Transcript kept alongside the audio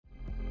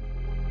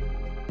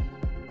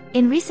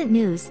In recent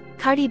news,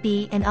 Cardi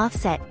B and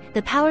Offset,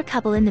 the power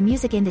couple in the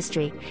music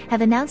industry,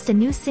 have announced a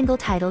new single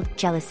titled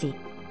Jealousy.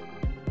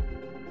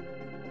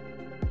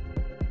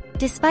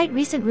 Despite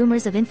recent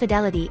rumors of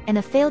infidelity and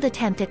a failed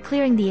attempt at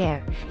clearing the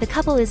air, the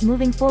couple is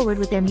moving forward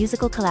with their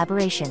musical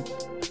collaboration.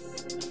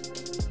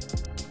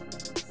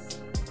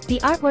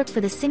 The artwork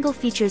for the single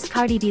features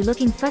Cardi B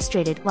looking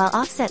frustrated while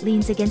Offset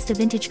leans against a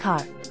vintage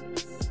car.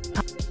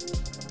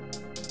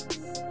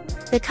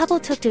 The couple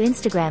took to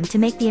Instagram to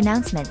make the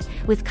announcement,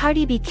 with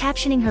Cardi B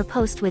captioning her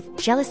post with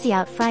 "Jealousy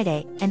out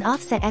Friday" and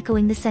Offset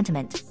echoing the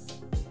sentiment.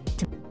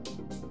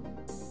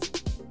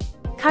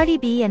 Cardi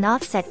B and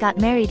Offset got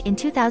married in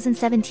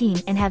 2017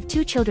 and have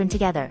 2 children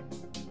together.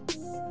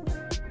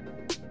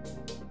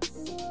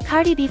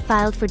 Cardi B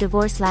filed for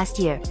divorce last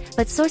year,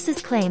 but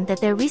sources claim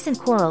that their recent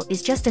quarrel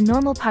is just a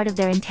normal part of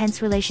their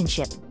intense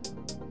relationship.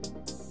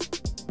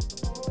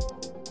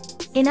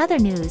 In other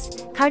news,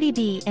 Cardi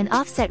B and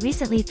Offset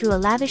recently threw a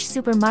lavish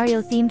Super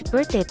Mario-themed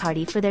birthday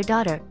party for their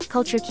daughter,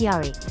 Culture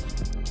Chiari.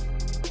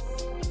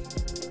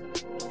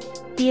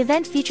 The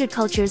event featured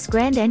Culture's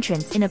grand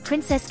entrance in a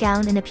princess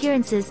gown and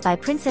appearances by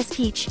Princess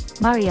Peach,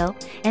 Mario,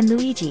 and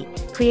Luigi,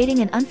 creating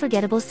an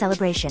unforgettable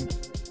celebration.